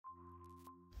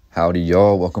Howdy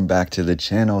y'all, welcome back to the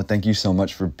channel. Thank you so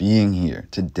much for being here.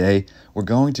 Today, we're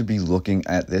going to be looking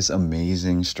at this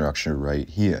amazing structure right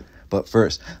here. But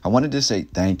first, I wanted to say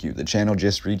thank you. The channel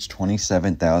just reached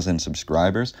 27,000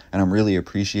 subscribers, and I'm really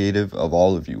appreciative of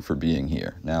all of you for being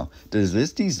here. Now, does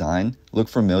this design look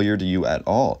familiar to you at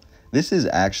all? This is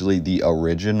actually the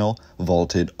original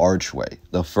vaulted archway,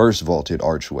 the first vaulted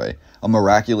archway, a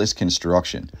miraculous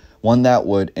construction, one that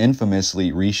would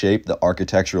infamously reshape the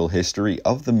architectural history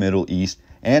of the Middle East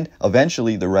and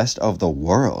eventually the rest of the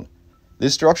world.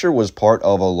 This structure was part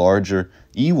of a larger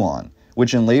Iwan,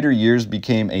 which in later years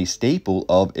became a staple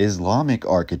of Islamic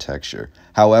architecture.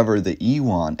 However, the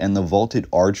Iwan and the vaulted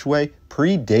archway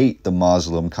predate the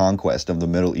Muslim conquest of the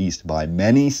Middle East by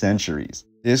many centuries.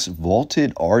 This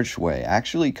vaulted archway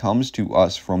actually comes to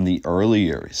us from the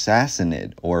earlier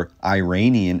Sassanid or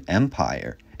Iranian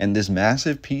Empire, and this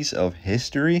massive piece of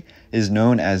history is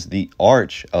known as the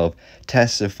Arch of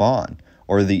Ctesiphon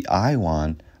or the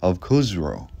Iwan of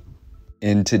Khosrow.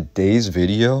 In today's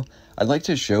video, I'd like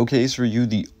to showcase for you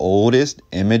the oldest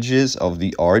images of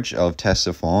the Arch of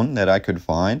Ctesiphon that I could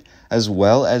find, as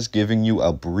well as giving you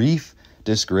a brief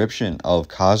description of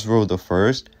Khosrow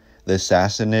I, the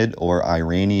Sassanid or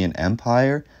Iranian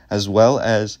Empire, as well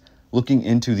as looking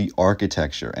into the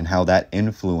architecture and how that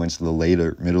influenced the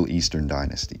later Middle Eastern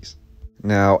dynasties.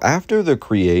 Now, after the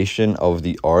creation of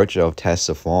the Arch of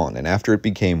Ctesiphon, and after it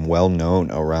became well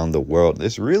known around the world,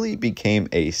 this really became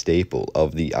a staple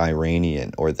of the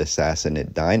Iranian or the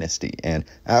Sassanid dynasty. And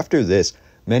after this,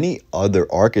 many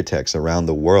other architects around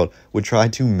the world would try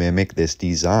to mimic this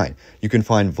design. You can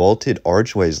find vaulted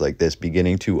archways like this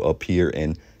beginning to appear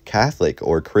in Catholic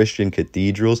or Christian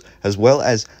cathedrals, as well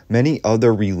as many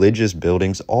other religious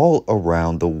buildings all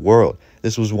around the world.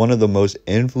 This was one of the most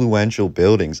influential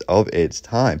buildings of its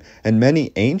time, and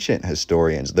many ancient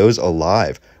historians, those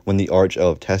alive when the Arch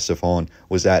of Ctesiphon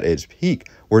was at its peak,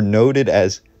 were noted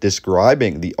as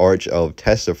describing the Arch of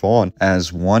Ctesiphon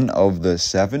as one of the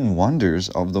 7 wonders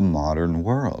of the modern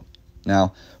world.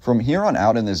 Now, from here on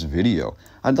out in this video,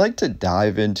 I'd like to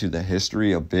dive into the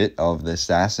history a bit of the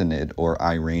Sassanid or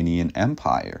Iranian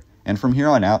Empire. And from here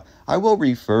on out, I will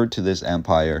refer to this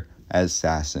empire as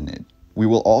Sassanid. We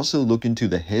will also look into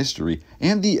the history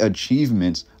and the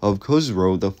achievements of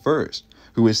Khosrow I,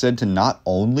 who is said to not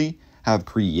only have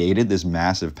created this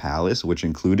massive palace, which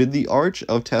included the Arch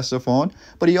of Ctesiphon,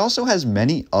 but he also has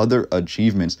many other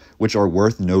achievements which are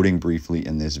worth noting briefly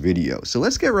in this video. So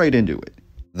let's get right into it.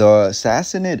 The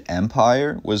Sassanid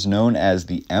Empire was known as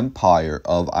the Empire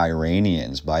of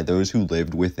Iranians by those who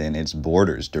lived within its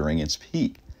borders during its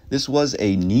peak. This was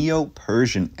a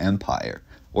Neo-Persian empire,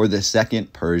 or the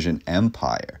Second Persian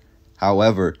Empire.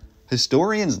 However,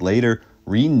 historians later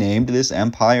renamed this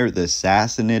empire the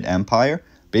Sassanid Empire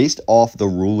based off the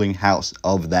ruling house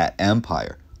of that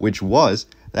empire, which was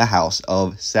the House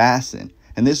of Sassan.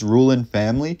 And this ruling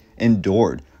family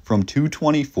endured from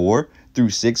 224 through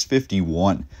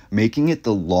 651, making it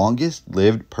the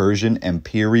longest-lived Persian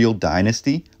imperial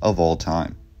dynasty of all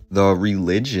time. The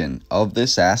religion of the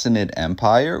Sassanid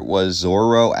Empire was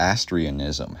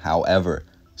Zoroastrianism. However,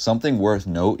 something worth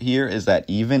note here is that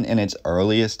even in its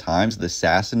earliest times, the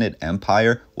Sassanid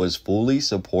Empire was fully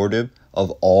supportive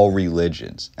of all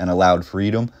religions and allowed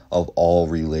freedom of all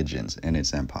religions in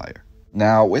its empire.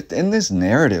 Now, within this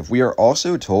narrative, we are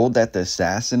also told that the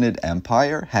Sassanid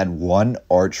Empire had one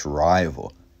arch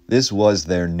rival. This was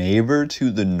their neighbor to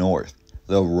the north,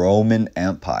 the Roman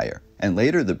Empire, and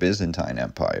later the Byzantine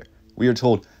Empire. We are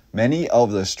told many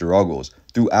of the struggles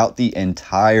throughout the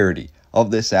entirety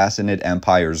of the Sassanid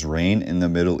Empire's reign in the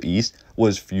Middle East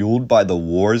was fueled by the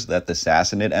wars that the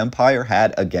Sassanid Empire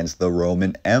had against the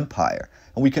Roman Empire.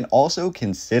 And we can also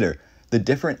consider the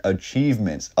different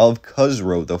achievements of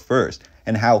Khosrow I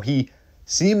and how he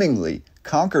seemingly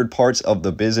conquered parts of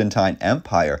the Byzantine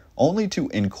Empire only to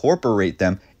incorporate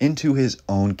them into his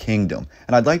own kingdom.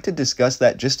 And I'd like to discuss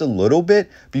that just a little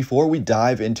bit before we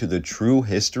dive into the true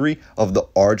history of the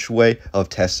Archway of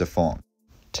Ctesiphon.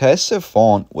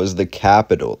 Ctesiphon was the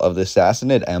capital of the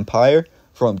Sassanid Empire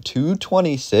from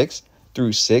 226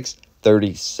 through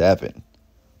 637.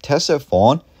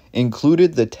 Ctesiphon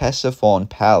included the Ctesiphon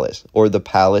Palace, or the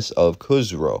Palace of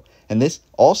Khosrow, and this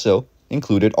also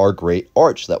included our Great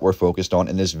Arch that we're focused on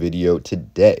in this video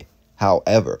today.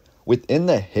 However, within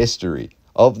the history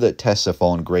of the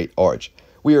Ctesiphon Great Arch,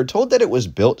 we are told that it was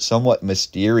built somewhat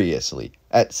mysteriously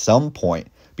at some point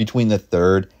between the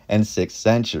 3rd and 6th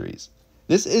centuries.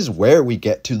 This is where we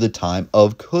get to the time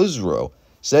of Khosrow,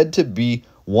 said to be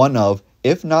one of,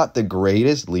 if not the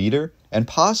greatest leader, and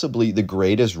possibly the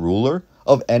greatest ruler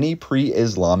of any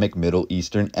pre-Islamic Middle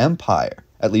Eastern empire.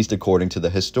 at least according to the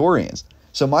historians.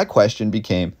 So my question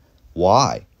became,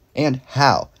 why and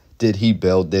how did he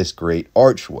build this great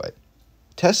archway?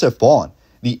 Ctesiphon,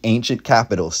 the ancient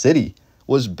capital city,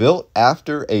 was built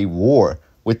after a war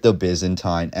with the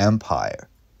Byzantine Empire.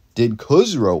 Did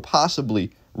Khosrow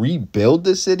possibly rebuild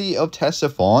the city of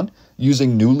Ctesiphon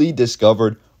using newly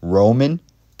discovered Roman,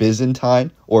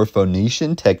 Byzantine, or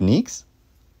Phoenician techniques?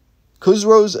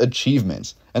 Khosrow's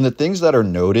achievements and the things that are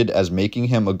noted as making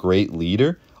him a great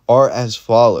leader are as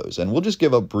follows, and we'll just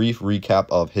give a brief recap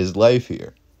of his life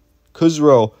here.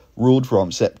 Khosrow ruled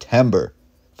from September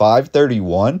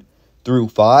 531 through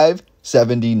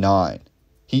 579.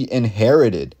 He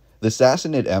inherited the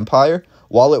Sassanid Empire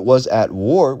while it was at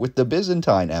war with the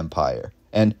Byzantine Empire,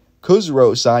 and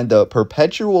Khosrow signed the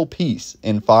Perpetual Peace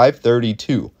in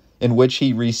 532, in which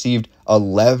he received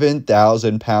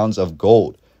 11,000 pounds of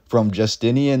gold from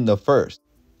Justinian I.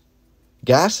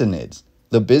 Sassanids,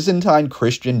 the Byzantine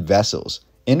Christian vessels,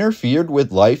 interfered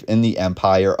with life in the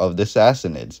empire of the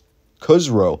Sassanids.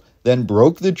 Khosrow then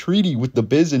broke the treaty with the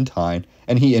Byzantine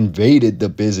and he invaded the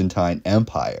Byzantine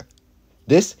Empire.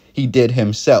 This he did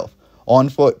himself, on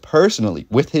foot personally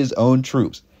with his own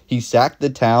troops. He sacked the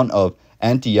town of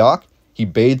Antioch, he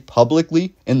bathed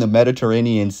publicly in the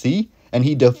Mediterranean Sea, and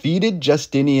he defeated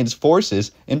Justinian's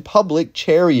forces in public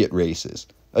chariot races.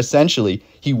 Essentially,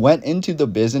 he went into the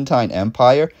Byzantine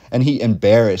Empire and he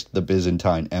embarrassed the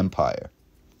Byzantine Empire.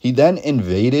 He then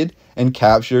invaded and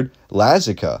captured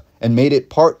Lazica and made it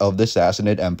part of the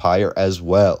Sassanid Empire as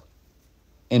well.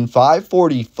 In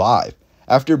 545,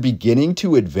 after beginning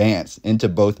to advance into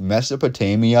both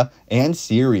Mesopotamia and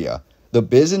Syria, the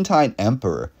Byzantine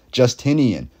Emperor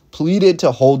Justinian pleaded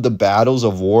to hold the battles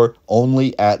of war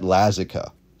only at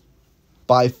Lazica.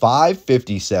 By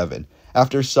 557,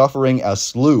 after suffering a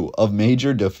slew of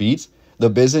major defeats, the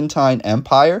Byzantine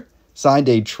Empire signed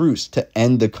a truce to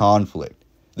end the conflict.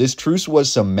 This truce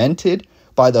was cemented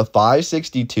by the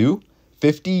 562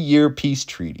 50-year peace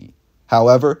treaty.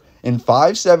 However, in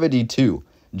 572,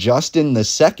 Justin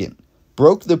II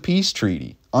broke the peace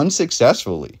treaty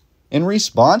unsuccessfully. In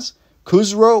response,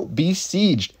 Khosrow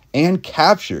besieged and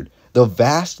captured the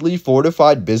vastly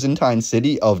fortified Byzantine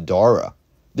city of Dara.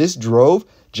 This drove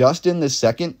Justin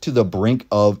II to the brink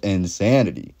of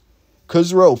insanity.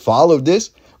 Khosrow followed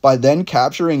this by then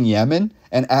capturing Yemen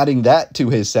and adding that to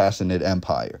his Sassanid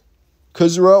Empire.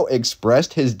 Khosrow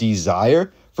expressed his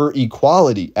desire for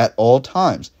equality at all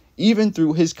times, even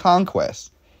through his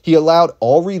conquests. He allowed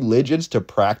all religions to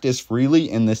practice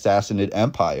freely in the Sassanid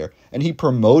Empire, and he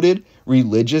promoted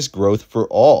religious growth for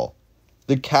all.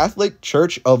 The Catholic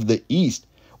Church of the East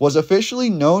was officially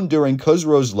known during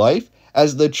Khosrow's life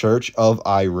as the Church of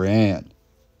Iran.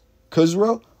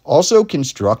 Khosrow also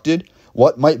constructed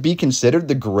what might be considered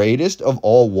the greatest of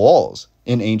all walls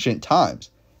in ancient times.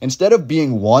 Instead of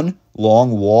being one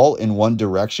long wall in one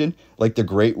direction, like the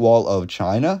Great Wall of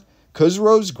China,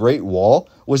 Khosrow's Great Wall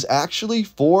was actually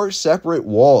 4 separate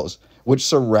walls which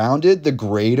surrounded the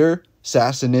greater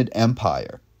Sassanid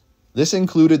Empire. This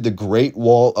included the Great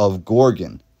Wall of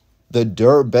Gorgan, the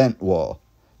Derbent Wall,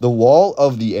 the Wall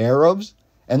of the Arabs,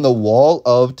 and the Wall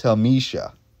of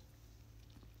Tamisha.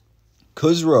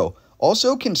 Khosrow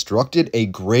also constructed a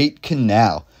great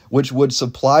canal which would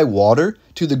supply water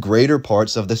to the greater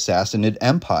parts of the Sassanid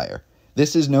Empire.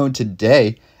 This is known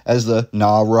today as the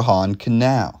Nahrawan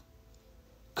Canal.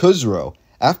 Khosrow,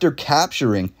 after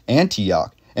capturing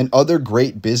Antioch and other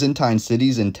great Byzantine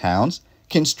cities and towns,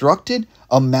 constructed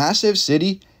a massive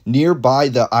city nearby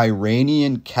the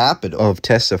Iranian capital of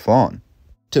Ctesiphon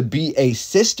to be a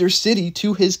sister city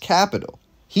to his capital.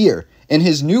 Here, in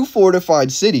his new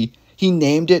fortified city, he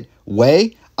named it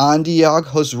Way Antioch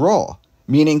Khosrow,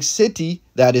 meaning city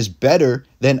that is better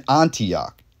than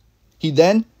Antioch. He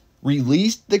then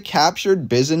released the captured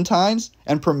Byzantines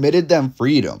and permitted them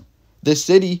freedom. The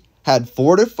city had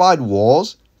fortified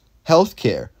walls,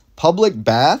 healthcare, public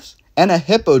baths, and a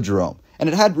hippodrome, and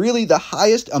it had really the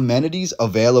highest amenities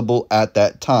available at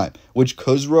that time, which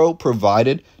Khosrow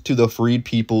provided to the freed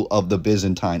people of the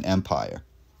Byzantine Empire.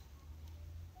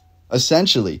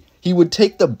 Essentially, he would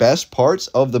take the best parts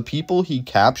of the people he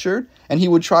captured and he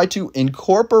would try to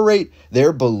incorporate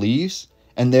their beliefs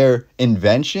and their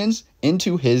inventions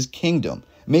into his kingdom,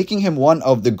 making him one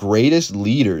of the greatest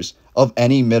leaders of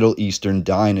any Middle Eastern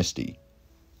dynasty.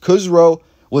 Khosrow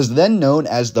was then known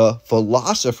as the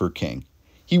Philosopher King.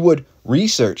 He would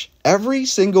research every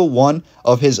single one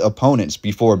of his opponents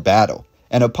before battle,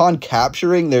 and upon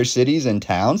capturing their cities and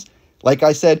towns, like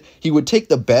I said, he would take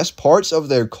the best parts of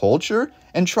their culture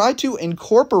and try to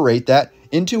incorporate that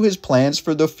into his plans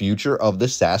for the future of the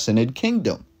Sassanid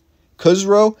kingdom.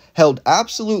 Khosrow held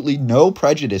absolutely no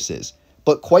prejudices,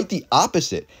 but quite the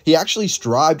opposite. He actually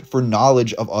strived for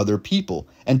knowledge of other people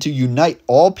and to unite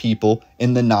all people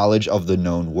in the knowledge of the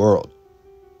known world.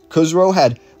 Khosrow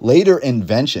had later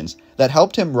inventions that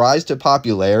helped him rise to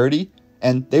popularity,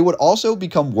 and they would also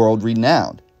become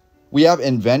world-renowned. We have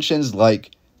inventions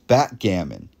like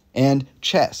backgammon and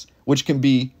chess, which can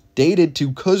be dated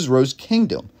to Khosrow's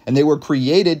kingdom, and they were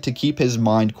created to keep his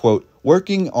mind, quote,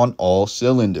 working on all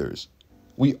cylinders.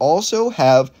 We also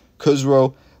have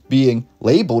Khosrow being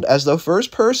labeled as the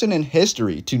first person in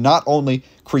history to not only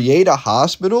create a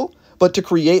hospital, but to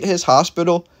create his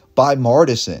hospital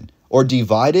bipartisan, or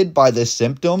divided by the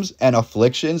symptoms and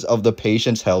afflictions of the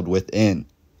patients held within.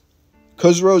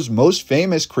 Khosrow's most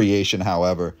famous creation,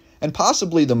 however, and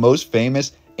possibly the most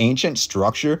famous ancient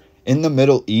structure in the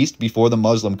Middle East before the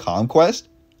Muslim conquest,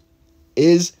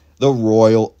 is the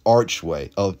royal archway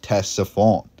of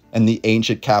Ctesiphon and the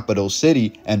ancient capital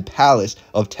city and palace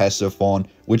of Ctesiphon,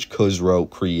 which Khosrow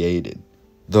created.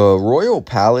 The royal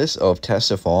palace of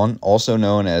Ctesiphon, also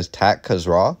known as Takht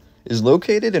Khosrow, is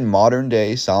located in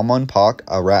modern-day Salman-Pak,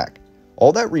 Iraq.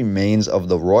 All that remains of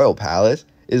the royal palace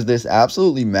is this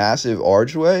absolutely massive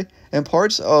archway and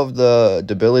parts of the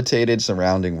debilitated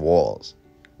surrounding walls.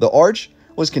 The arch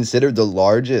was considered the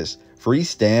largest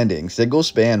freestanding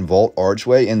single-span vault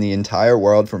archway in the entire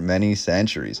world for many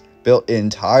centuries, built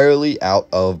entirely out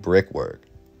of brickwork.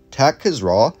 Takht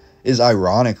Khosrow is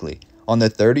ironically on the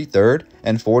 33rd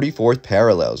and 44th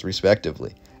parallels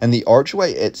respectively, and the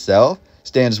archway itself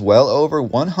stands well over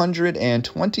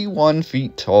 121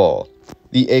 feet tall.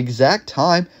 The exact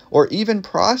time or even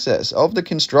process of the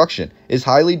construction is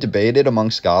highly debated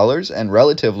among scholars and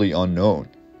relatively unknown.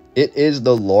 It is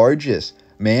the largest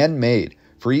man-made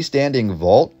freestanding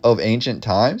vault of ancient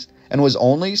times and was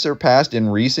only surpassed in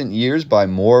recent years by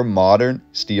more modern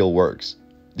steel works.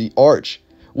 The arch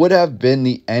would have been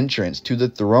the entrance to the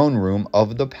throne room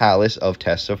of the palace of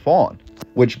Ctesiphon,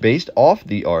 which based off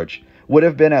the arch would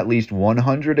have been at least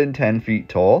 110 feet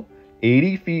tall,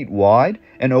 80 feet wide,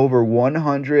 and over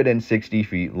 160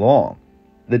 feet long.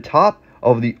 The top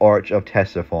of the Arch of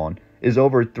Ctesiphon is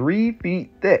over 3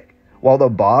 feet thick, while the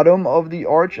bottom of the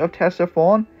Arch of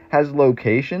Ctesiphon has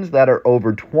locations that are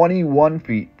over 21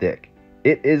 feet thick.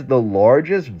 It is the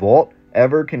largest vault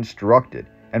ever constructed,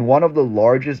 and one of the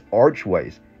largest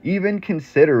archways, even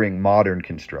considering modern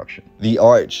construction. The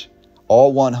arch,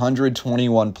 all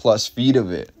 121 plus feet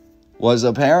of it, was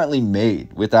apparently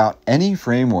made without any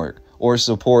framework or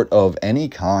support of any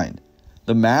kind.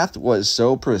 The math was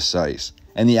so precise,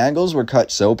 and the angles were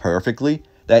cut so perfectly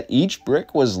that each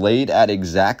brick was laid at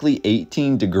exactly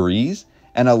 18 degrees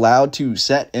and allowed to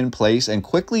set in place and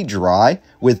quickly dry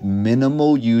with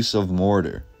minimal use of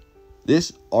mortar.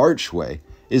 This archway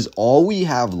is all we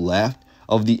have left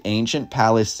of the ancient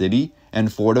palace city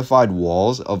and fortified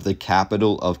walls of the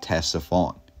capital of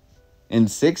Ctesiphon. In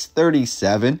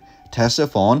 637,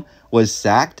 Ctesiphon was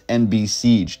sacked and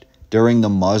besieged during the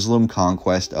Muslim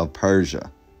conquest of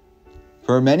Persia.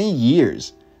 For many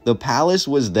years, the palace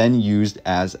was then used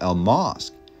as a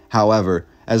mosque. However,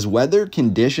 as weather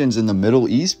conditions in the Middle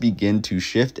East began to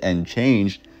shift and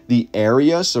change, the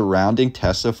area surrounding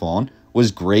Ctesiphon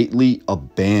was greatly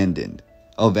abandoned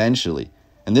eventually.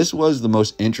 And this was the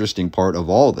most interesting part of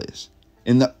all this.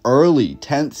 In the early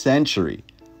 10th century,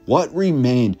 what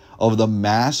remained of the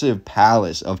massive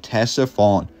palace of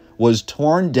Ctesiphon was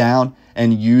torn down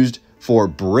and used for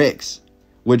bricks,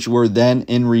 which were then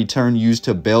in return used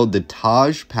to build the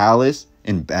Taj Palace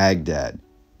in Baghdad.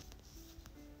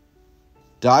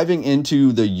 Diving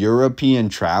into the European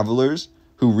travelers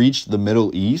who reached the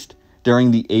Middle East during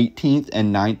the 18th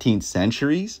and 19th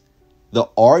centuries, the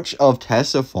Arch of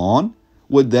Ctesiphon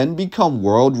would then become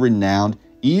world-renowned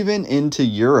even into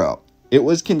Europe. It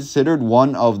was considered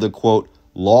one of the, quote,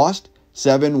 lost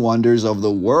 7 wonders of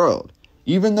the world,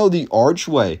 even though the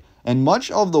archway and much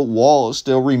of the wall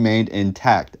still remained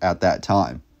intact at that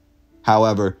time.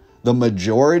 However, the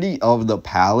majority of the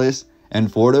palace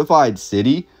and fortified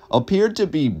city appeared to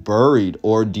be buried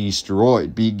or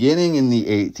destroyed beginning in the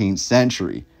 18th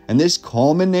century, and this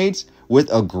culminates with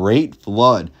a great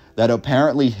flood that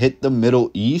apparently hit the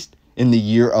Middle East in the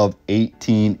year of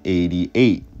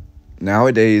 1888.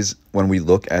 Nowadays, when we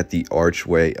look at the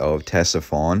archway of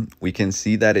Ctesiphon, we can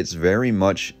see that it's very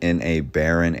much in a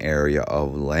barren area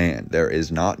of land. There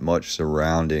is not much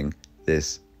surrounding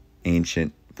this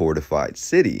ancient fortified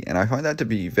city, and I find that to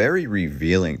be very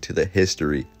revealing to the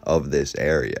history of this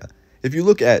area. If you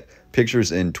look at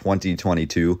pictures in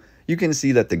 2022, you can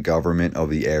see that the government of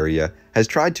the area has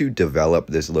tried to develop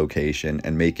this location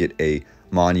and make it a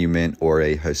monument or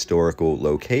a historical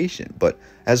location. But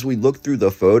as we look through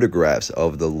the photographs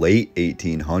of the late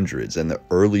 1800s and the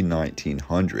early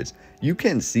 1900s, you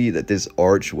can see that this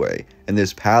archway and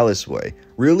this palaceway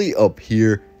really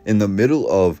appear in the middle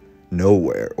of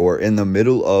nowhere, or in the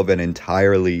middle of an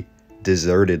entirely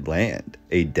deserted land.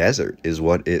 A desert is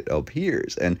what it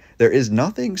appears, and there is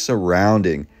nothing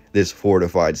surrounding this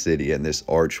fortified city and this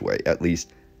archway, at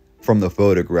least from the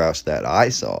photographs that I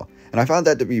saw. And I found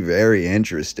that to be very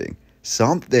interesting.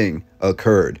 Something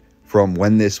occurred from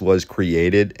when this was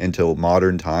created until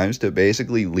modern times to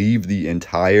basically leave the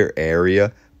entire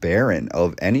area barren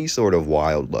of any sort of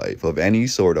wildlife, of any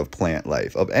sort of plant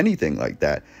life, of anything like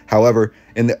that. However,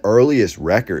 in the earliest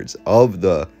records of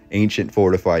the ancient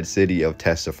fortified city of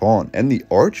Ctesiphon and the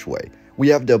archway, we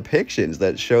have depictions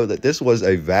that show that this was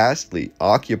a vastly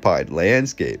occupied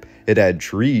landscape. It had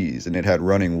trees and it had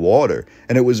running water,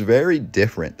 and it was very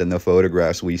different than the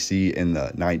photographs we see in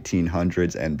the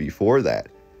 1900s and before that.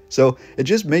 So it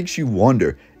just makes you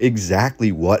wonder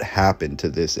exactly what happened to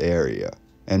this area.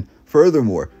 And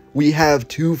furthermore, we have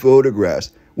two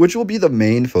photographs, which will be the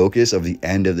main focus of the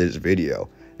end of this video.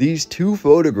 These two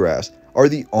photographs are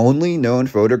the only known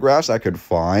photographs I could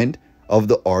find of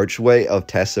the archway of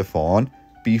Ctesiphon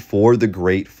before the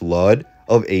Great Flood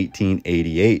of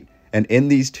 1888. And in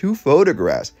these two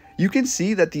photographs, you can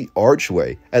see that the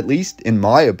archway, at least in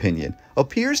my opinion,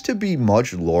 appears to be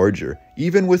much larger,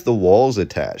 even with the walls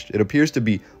attached. It appears to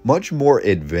be much more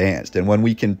advanced. And when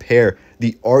we compare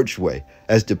the archway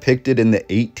as depicted in the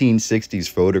 1860s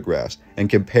photographs and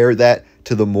compare that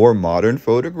to the more modern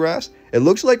photographs, it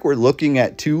looks like we're looking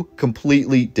at two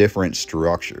completely different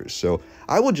structures. So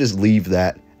I will just leave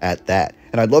that at that,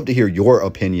 and I'd love to hear your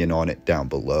opinion on it down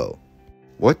below.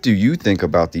 What do you think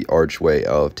about the archway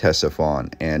of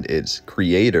Ctesiphon and its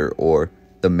creator, or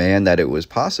the man that it was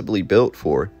possibly built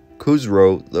for,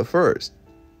 Khosrow I?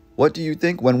 What do you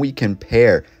think when we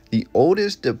compare the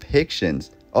oldest depictions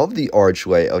of the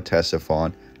archway of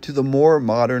Ctesiphon to the more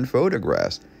modern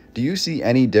photographs? Do you see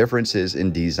any differences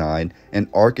in design and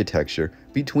architecture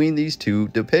between these two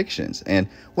depictions? And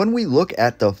when we look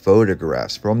at the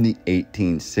photographs from the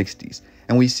 1860s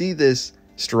and we see this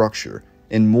structure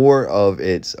in more of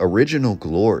its original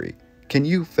glory, can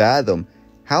you fathom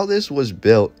how this was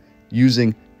built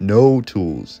using no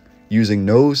tools, using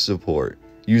no support,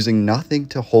 using nothing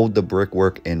to hold the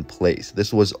brickwork in place?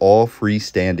 This was all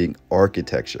freestanding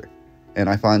architecture, and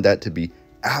I find that to be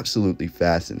absolutely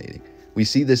fascinating. We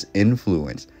see this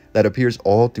influence that appears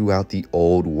all throughout the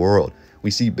old world.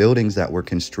 We see buildings that were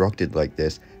constructed like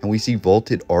this, and we see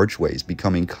vaulted archways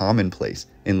becoming commonplace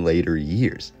in later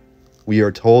years. We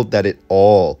are told that it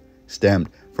all stemmed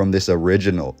from this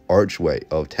original archway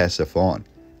of Ctesiphon.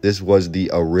 This was the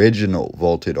original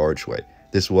vaulted archway.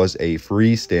 This was a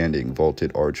freestanding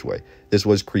vaulted archway. This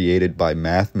was created by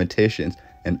mathematicians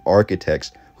and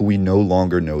architects who we no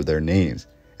longer know their names.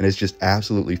 And it's just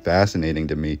absolutely fascinating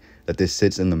to me that this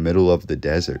sits in the middle of the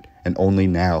desert, and only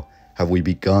now have we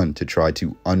begun to try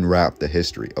to unwrap the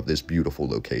history of this beautiful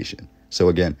location. So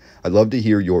again, I'd love to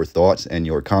hear your thoughts and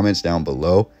your comments down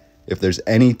below. If there's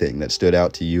anything that stood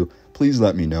out to you, please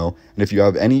let me know. And if you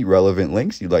have any relevant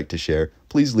links you'd like to share,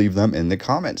 please leave them in the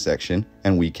comment section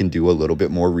and we can do a little bit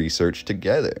more research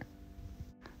together.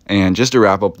 And just to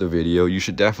wrap up the video, you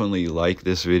should definitely like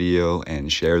this video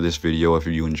and share this video if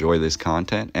you enjoy this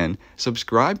content, and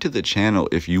subscribe to the channel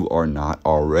if you are not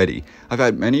already. I've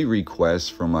had many requests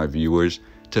from my viewers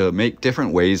to make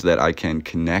different ways that I can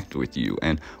connect with you.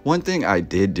 And one thing I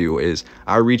did do is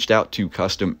I reached out to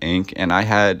Custom Ink, and I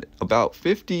had about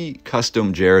 50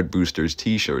 custom Jared Boosters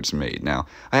t-shirts made. Now,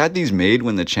 I had these made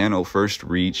when the channel first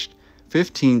reached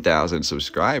 15,000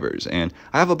 subscribers, and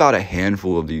I have about a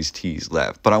handful of these tees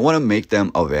left, but I want to make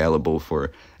them available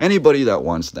for anybody that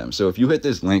wants them. So if you hit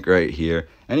this link right here,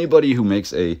 anybody who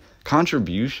makes a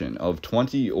contribution of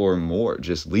 20 or more,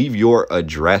 just leave your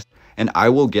address and I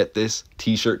will get this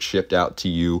t-shirt shipped out to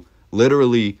you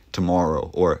literally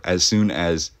tomorrow, or as soon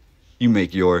as you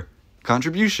make your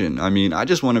contribution. I mean, I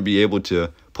just want to be able to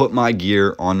put my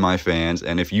gear on my fans,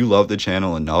 and if you love the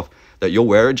channel enough that you'll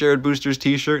wear a Jared Boosters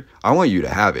t-shirt, I want you to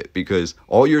have it, because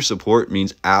all your support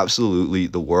means absolutely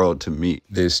the world to me.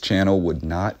 This channel would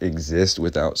not exist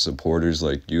without supporters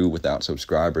like you, without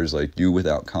subscribers like you,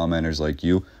 without commenters like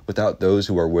you, without those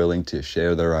who are willing to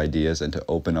share their ideas and to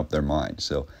open up their minds.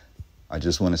 So I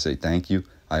just want to say thank you.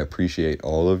 I appreciate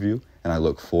all of you, and I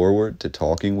look forward to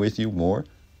talking with you more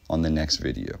on the next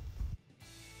video.